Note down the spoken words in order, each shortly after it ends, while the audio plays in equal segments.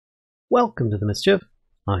Welcome to the Mischief.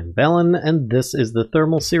 I'm Valen, and this is the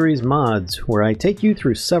Thermal Series Mods, where I take you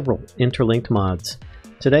through several interlinked mods.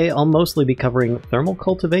 Today I'll mostly be covering Thermal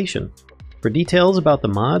Cultivation. For details about the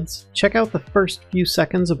mods, check out the first few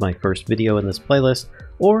seconds of my first video in this playlist,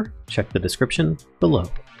 or check the description below.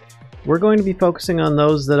 We're going to be focusing on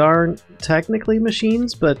those that aren't technically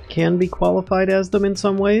machines, but can be qualified as them in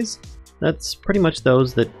some ways. That's pretty much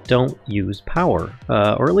those that don't use power,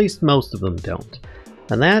 or at least most of them don't.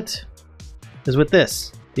 And that is with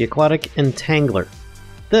this, the Aquatic Entangler.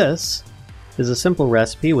 This is a simple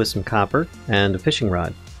recipe with some copper and a fishing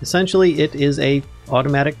rod. Essentially, it is a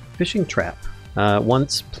automatic fishing trap.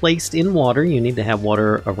 Once placed in water, you need to have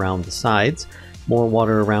water around the sides. More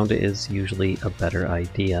water around it is usually a better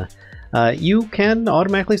idea. You can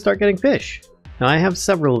automatically start getting fish. Now, I have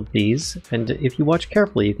several of these, and if you watch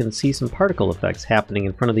carefully, you can see some particle effects happening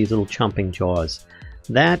in front of these little chomping jaws.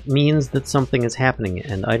 That means that something is happening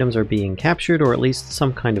and items are being captured, or at least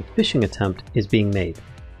some kind of fishing attempt is being made.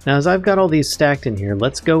 Now, as I've got all these stacked in here,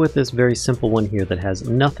 let's go with this very simple one here that has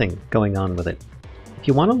nothing going on with it. If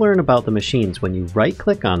you want to learn about the machines, when you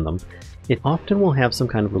right-click on them, it often will have some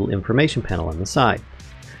kind of little information panel on the side.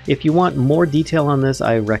 If you want more detail on this,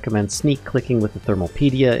 I recommend sneak clicking with the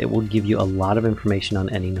Thermalpedia. It will give you a lot of information on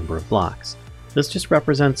any number of blocks. This just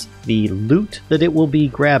represents the loot that it will be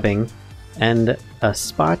grabbing, and a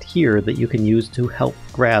spot here that you can use to help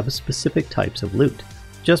grab specific types of loot.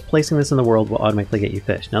 Just placing this in the world will automatically get you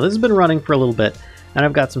fish. Now, this has been running for a little bit, and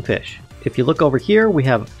I've got some fish. If you look over here, we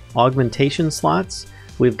have augmentation slots,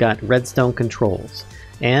 we've got redstone controls,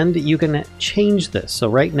 and you can change this. So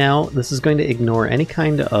right now, this is going to ignore any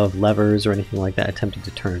kind of levers or anything like that attempting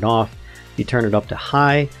to turn it off. If you turn it up to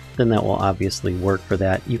high, then that will obviously work for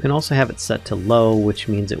that. You can also have it set to low, which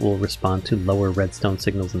means it will respond to lower redstone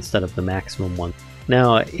signals instead of the maximum one.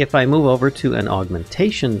 Now, if I move over to an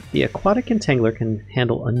augmentation, the Aquatic Entangler can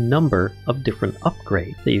handle a number of different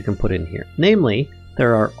upgrades that you can put in here. Namely,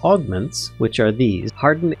 there are augments, which are these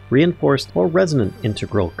hardened, reinforced, or resonant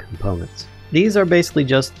integral components. These are basically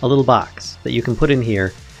just a little box that you can put in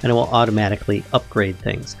here and it will automatically upgrade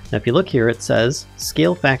things. Now, if you look here, it says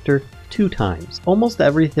scale factor 2 times. Almost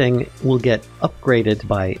everything will get upgraded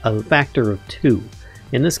by a factor of 2.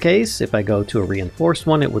 In this case, if I go to a reinforced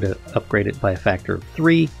one, it would upgrade it by a factor of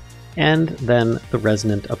 3, and then the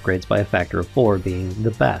resonant upgrades by a factor of 4, being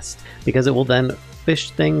the best, because it will then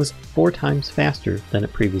fish things 4 times faster than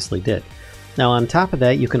it previously did. Now, on top of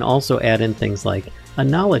that, you can also add in things like a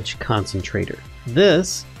knowledge concentrator.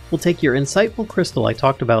 This will take your insightful crystal I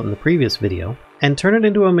talked about in the previous video and turn it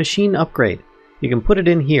into a machine upgrade. You can put it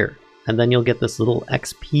in here, and then you'll get this little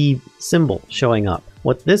XP symbol showing up.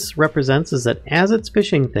 What this represents is that as it's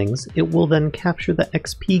fishing things, it will then capture the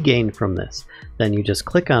XP gained from this. Then you just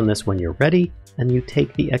click on this when you're ready, and you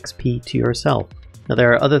take the XP to yourself. Now,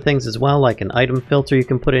 there are other things as well, like an item filter you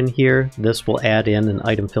can put in here. This will add in an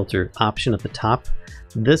item filter option at the top.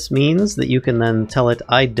 This means that you can then tell it,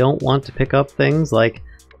 I don't want to pick up things like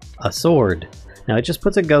a sword. Now, it just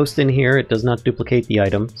puts a ghost in here. It does not duplicate the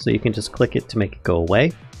item, so you can just click it to make it go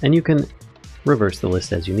away, and you can reverse the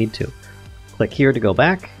list as you need to. Click here to go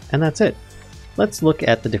back, and that's it. Let's look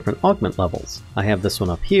at the different augment levels. I have this one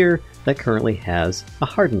up here that currently has a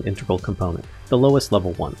hardened integral component, the lowest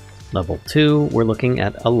level 1. Level 2, we're looking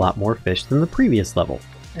at a lot more fish than the previous level.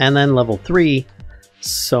 And then level 3,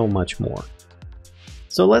 so much more.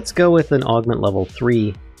 So let's go with an augment level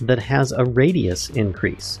 3 that has a radius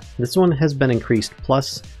increase. This one has been increased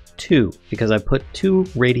 +2 because I put 2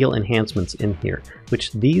 radial enhancements in here,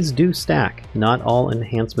 which these do stack. Not all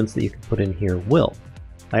enhancements that you can put in here will.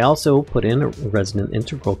 I also put in a resonant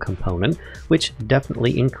integral component, which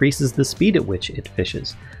definitely increases the speed at which it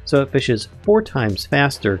fishes. So it fishes 4 times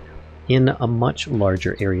faster in a much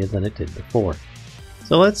larger area than it did before.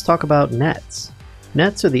 So let's talk about nets.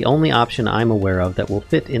 Nets are the only option I'm aware of that will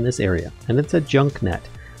fit in this area, and it's a junk net.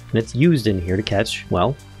 And it's used in here to catch,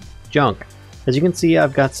 well, junk. As you can see,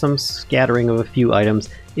 I've got some scattering of a few items.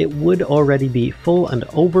 It would already be full and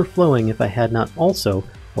overflowing if I had not also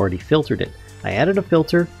already filtered it. I added a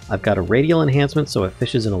filter, I've got a radial enhancement so it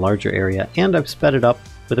fishes in a larger area, and I've sped it up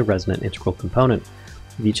with a resonant integral component.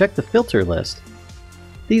 If you check the filter list,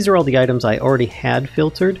 these are all the items I already had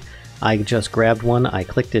filtered. I just grabbed one, I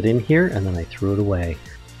clicked it in here, and then I threw it away.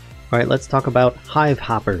 Alright, let's talk about Hive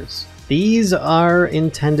Hoppers. These are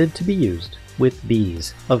intended to be used with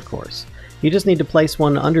bees, of course. You just need to place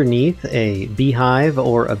one underneath a beehive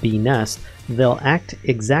or a bee nest. They'll act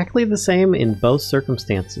exactly the same in both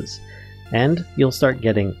circumstances. And you'll start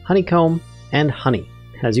getting honeycomb and honey.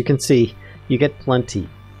 As you can see, you get plenty.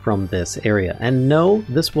 from this area. And no,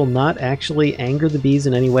 this will not actually anger the bees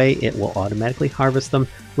in any way. It will automatically harvest them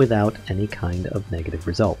without any kind of negative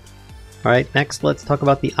result. Alright, next let's talk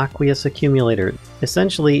about the Aqueous Accumulator.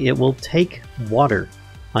 Essentially, it will take water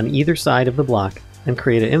on either side of the block and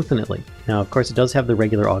create it infinitely. Now, of course, it does have the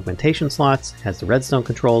regular augmentation slots, has the redstone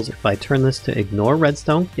controls. If I turn this to ignore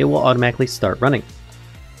redstone, it will automatically start running.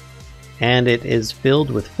 And it is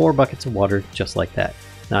filled with 4 buckets of water, just like that.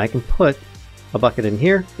 Now I can put a bucket in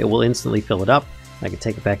here, it will instantly fill it up. I can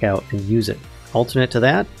take it back out and use it. Alternate to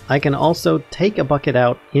that, I can also take a bucket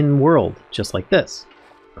out in world, just like this.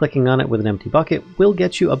 Clicking on it with an empty bucket will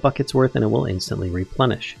get you a bucket's worth and it will instantly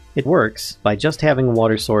replenish. It works by just having a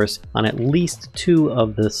water source on at least 2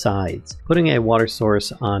 of the sides. Putting a water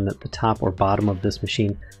source on the top or bottom of this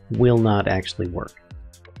machine will not actually work.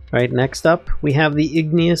 Alright, next up we have the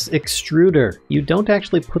Igneous Extruder. You don't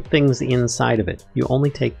actually put things inside of it, you only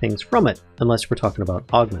take things from it, unless we're talking about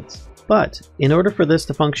augments. But in order for this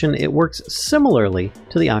to function, it works similarly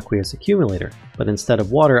to the Aqueous Accumulator. But instead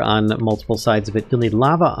of water on multiple sides of it, you'll need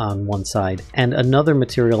lava on one side and another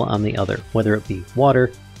material on the other, whether it be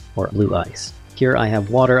water or blue ice. Here I have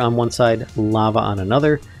water on one side, lava on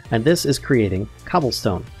another, and this is creating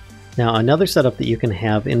cobblestone. Now another setup that you can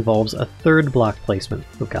have involves a third block placement.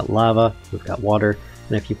 We've got lava, we've got water,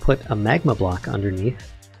 and if you put a magma block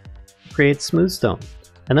underneath, it creates smooth stone.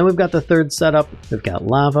 And then we've got the third setup, we've got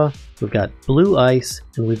lava, we've got blue ice,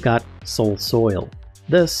 and we've got soul soil.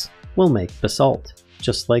 This will make basalt,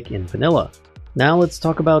 just like in vanilla. Now let's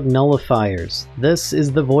talk about nullifiers. This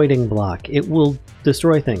is the voiding block. It will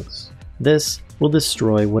destroy things. This will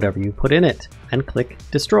destroy whatever you put in it. And click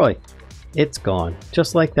destroy. It's gone,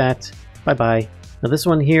 just like that. Bye-bye. Now this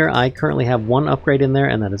one here, I currently have one upgrade in there,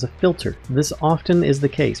 and that is a filter. This often is the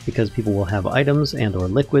case because people will have items and or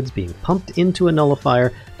liquids being pumped into a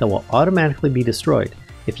nullifier that will automatically be destroyed.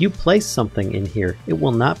 If you place something in here, it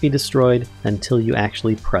will not be destroyed until you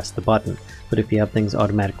actually press the button. But if you have things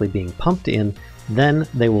automatically being pumped in, then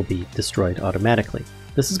they will be destroyed automatically.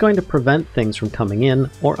 This is going to prevent things from coming in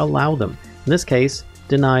or allow them. In this case,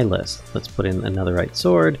 deny list. Let's put in a netherite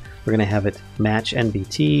sword. We're going to have it match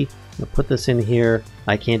NBT. I'll put this in here.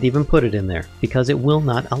 I can't even put it in there because it will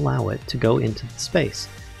not allow it to go into the space.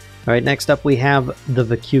 Alright, next up we have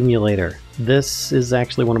the Accumulator. This is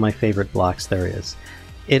actually one of my favorite blocks there is.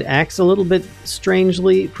 It acts a little bit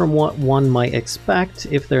strangely from what one might expect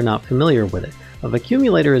if they're not familiar with it. A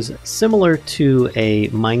Accumulator is similar to a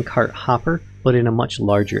minecart hopper, but in a much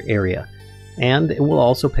larger area. And it will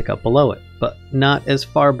also pick up below it, but not as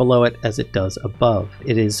far below it as it does above.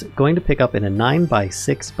 It is going to pick up in a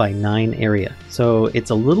 9x6x9 area. So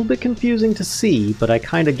it's a little bit confusing to see, but I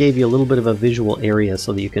kind of gave you a little bit of a visual area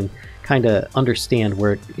so that you can kind of understand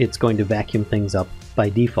where it's going to vacuum things up by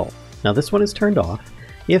default. Now this one is turned off.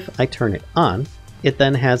 If I turn it on, it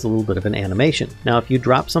then has a little bit of an animation. Now if you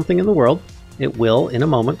drop something in the world, it will, in a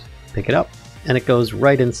moment, pick it up, and it goes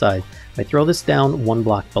right inside. If I throw this down one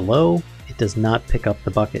block below, it does not pick up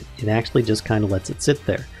the bucket. It actually just kind of lets it sit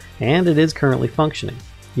there. And it is currently functioning.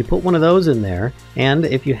 You put one of those in there, and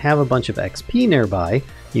if you have a bunch of XP nearby,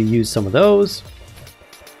 you use some of those,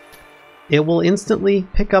 it will instantly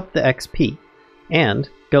pick up the XP and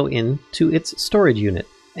go into its storage unit.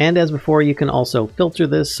 And as before, you can also filter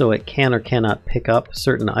this so it can or cannot pick up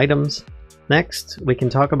certain items. Next, we can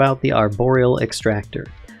talk about the Arboreal Extractor.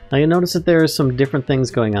 Now you'll notice that there are some different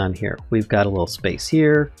things going on here. We've got a little space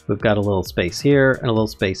here, we've got a little space here, and a little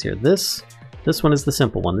space here. This one is the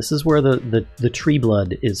simple one. This is where the tree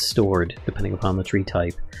blood is stored, depending upon the tree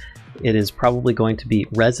type. It is probably going to be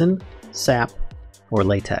resin, sap, or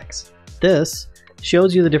latex. This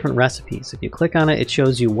shows you the different recipes. If you click on it, it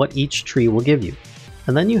shows you what each tree will give you.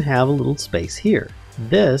 And then you have a little space here.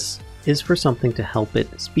 This is for something to help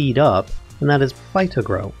it speed up, and that is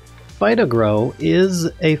Phytogrow. Phytogrow is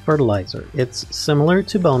a fertilizer. It's similar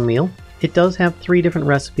to bone meal. It does have 3 different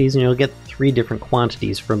recipes, and you'll get 3 different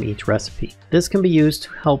quantities from each recipe. This can be used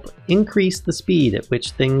to help increase the speed at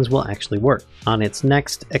which things will actually work. On its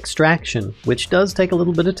next extraction, which does take a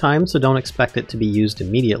little bit of time, so don't expect it to be used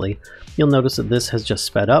immediately, you'll notice that this has just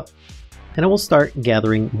sped up, and it will start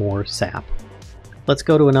gathering more sap. Let's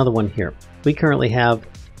go to another one here. We currently have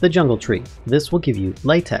the jungle tree. This will give you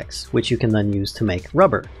latex, which you can then use to make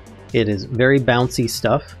rubber. It is very bouncy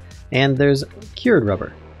stuff, and there's cured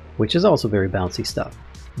rubber, which is also very bouncy stuff,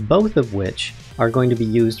 both of which are going to be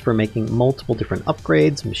used for making multiple different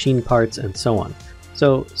upgrades, machine parts, and so on.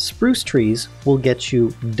 So spruce trees will get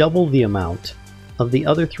you double the amount of the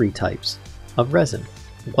other 3 types of resin.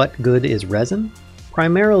 What good is resin?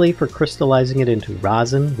 Primarily for crystallizing it into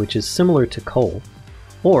rosin, which is similar to coal,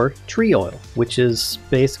 or tree oil, which is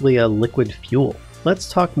basically a liquid fuel.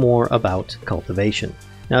 Let's talk more about cultivation.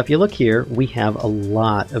 Now if you look here, we have a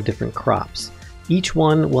lot of different crops. Each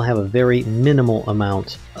one will have a very minimal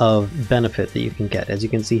amount of benefit that you can get. As you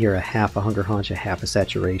can see here, a half a hunger haunch, a half a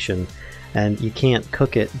saturation, and you can't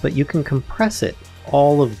cook it, but you can compress it.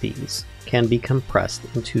 All of these can be compressed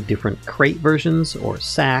into different crate versions or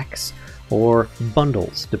sacks or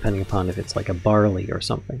bundles, depending upon if it's like a barley or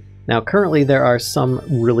something. Now currently there are some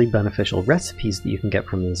really beneficial recipes that you can get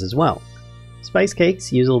from these as well. Spice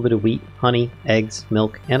cakes use a little bit of wheat, honey, eggs,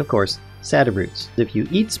 milk, and of course, sadder roots. If you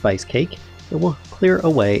eat spice cake, it will clear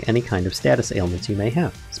away any kind of status ailments you may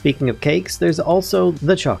have. Speaking of cakes, there's also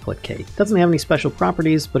the chocolate cake. It doesn't have any special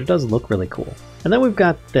properties, but it does look really cool. And then we've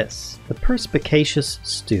got this, the perspicacious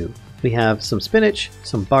stew. We have some spinach,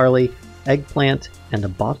 some barley, eggplant, and a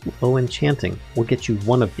bottle of enchanting will get you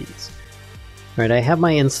one of these. Alright, I have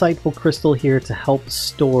my insightful crystal here to help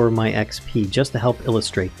store my XP, just to help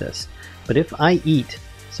illustrate this. But if I eat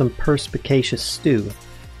some perspicacious stew,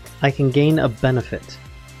 I can gain a benefit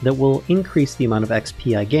that will increase the amount of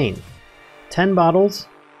XP I gain. 10 bottles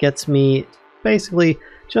gets me basically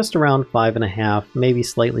just around 5.5, maybe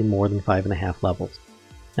slightly more than 5.5 levels.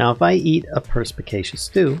 Now if I eat a perspicacious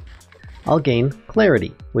stew, I'll gain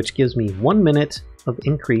clarity, which gives me 1 minute of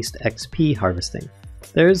increased XP harvesting.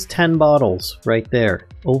 There's 10 bottles right there,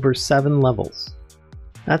 over 7 levels.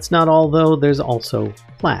 That's not all though, there's also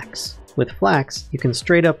flax. With flax, you can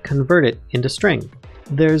straight up convert it into string.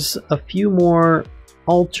 There's a few more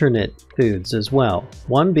alternate foods as well,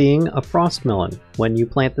 one being a frost melon. When you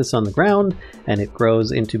plant this on the ground and it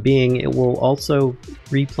grows into being, it will also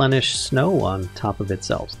replenish snow on top of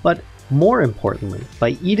itself. But more importantly, by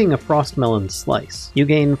eating a frost melon slice, you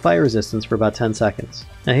gain fire resistance for about 10 seconds.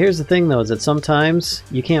 Now here's the thing though, is that sometimes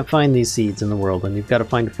you can't find these seeds in the world and you've got to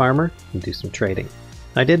find a farmer and do some trading.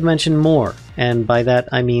 I did mention more, and by that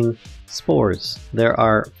I mean spores. There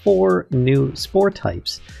are 4 new spore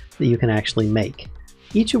types that you can actually make,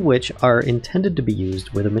 each of which are intended to be used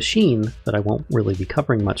with a machine that I won't really be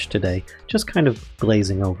covering much today, just kind of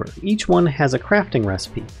glazing over. Each one has a crafting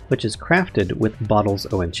recipe, which is crafted with bottles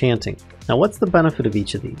o' enchanting. Now what's the benefit of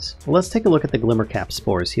each of these? Well, let's take a look at the glimmercap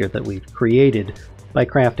spores here that we've created by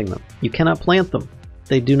crafting them. You cannot plant them.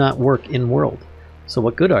 They do not work in world. So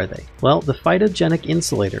what good are they? Well, the phytogenic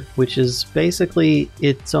insulator, which is basically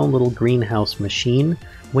its own little greenhouse machine,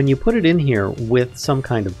 when you put it in here with some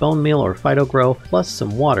kind of bone meal or phytogrow plus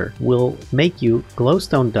some water, will make you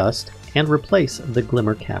glowstone dust and replace the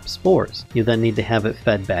glimmercap spores. You then need to have it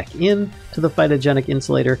fed back in to the phytogenic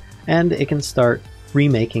insulator and it can start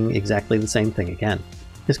remaking exactly the same thing again.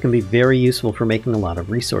 This can be very useful for making a lot of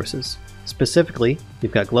resources. Specifically,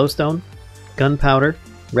 you've got glowstone, gunpowder,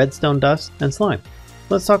 redstone dust, and slime.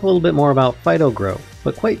 Let's talk a little bit more about phytogrow,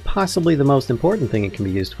 but quite possibly the most important thing it can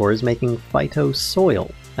be used for is making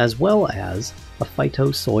phytosoil, as well as a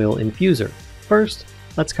phytosoil infuser. First,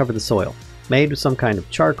 let's cover the soil. Made with some kind of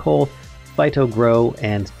charcoal, phytogrow,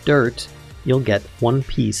 and dirt, you'll get 1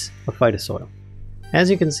 piece of phytosoil.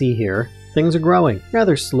 As you can see here, things are growing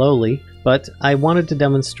rather slowly, but I wanted to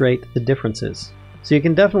demonstrate the differences. So you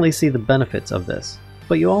can definitely see the benefits of this.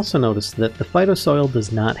 But you also notice that the phytosoil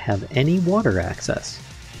does not have any water access.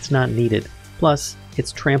 It's not needed. Plus,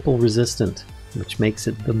 it's trample resistant, which makes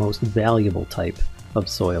it the most valuable type of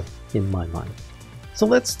soil in my mind. So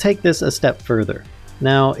let's take this a step further.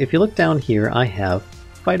 Now, if you look down here, I have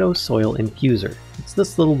Phytosoil Infuser. It's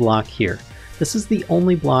this little block here. This is the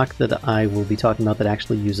only block that I will be talking about that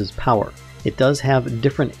actually uses power. It does have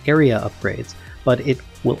different area upgrades, but it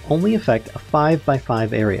will only affect a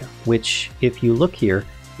 5x5 area, which, if you look here,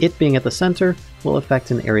 it being at the center will affect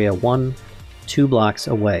an area 1-2 blocks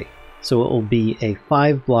away. So it will be a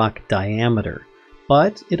 5-block diameter,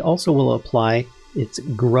 but it also will apply its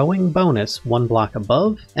growing bonus 1 block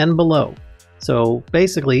above and below. So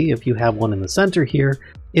basically, if you have one in the center here,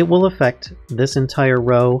 it will affect this entire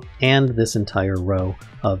row and this entire row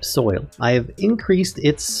of soil. I have increased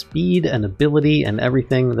its speed and ability and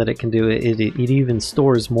everything that it can do. It even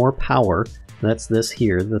stores more power. That's this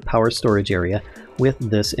here, the power storage area, with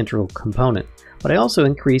this integral component. But I also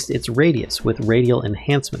increased its radius with Radial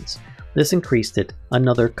Enhancements. This increased it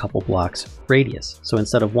another couple blocks radius. So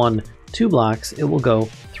instead of 1-2 blocks, it will go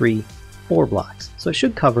 3-4 blocks. So it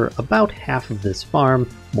should cover about half of this farm,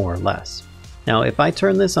 more or less. Now, if I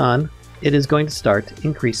turn this on, it is going to start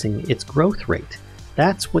increasing its growth rate.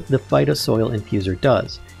 That's what the Phytosoil Infuser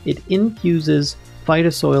does. It infuses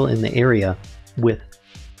phytosoil in the area with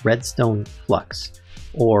redstone flux,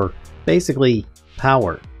 or basically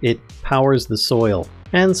power. It powers the soil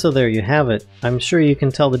And so there you have it. I'm sure you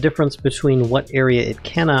can tell the difference between what area it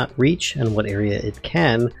cannot reach and what area it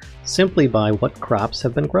can simply by what crops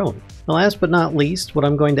have been grown. Now, last but not least, what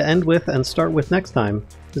I'm going to end with and start with next time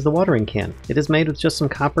is the watering can. It is made with just some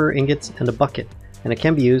copper ingots and a bucket, and it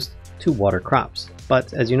can be used to water crops.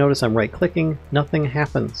 But as you notice, I'm right-clicking, nothing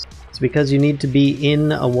happens. It's because you need to be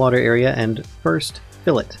in a water area and first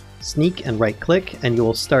fill it. Sneak and right-click, and you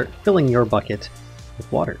will start filling your bucket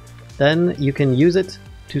with water. Then you can use it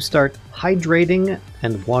to start hydrating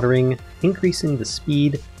and watering, increasing the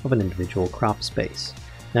speed of an individual crop space.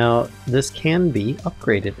 Now, this can be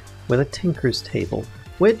upgraded with a Tinker's Table,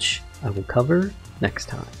 which I will cover next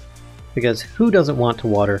time. Because who doesn't want to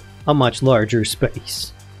water a much larger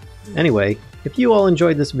space? Anyway, if you all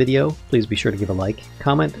enjoyed this video, please be sure to give a like,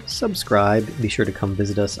 comment, subscribe, be sure to come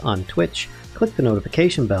visit us on Twitch, click the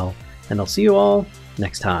notification bell, and I'll see you all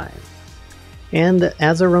next time. And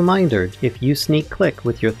as a reminder, if you sneak click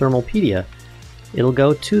with your Thermalpedia, it'll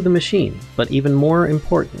go to the machine. But even more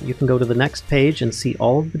important, you can go to the next page and see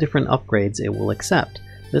all of the different upgrades it will accept.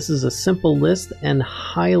 This is a simple list and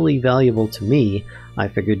highly valuable to me. I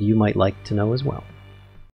figured you might like to know as well.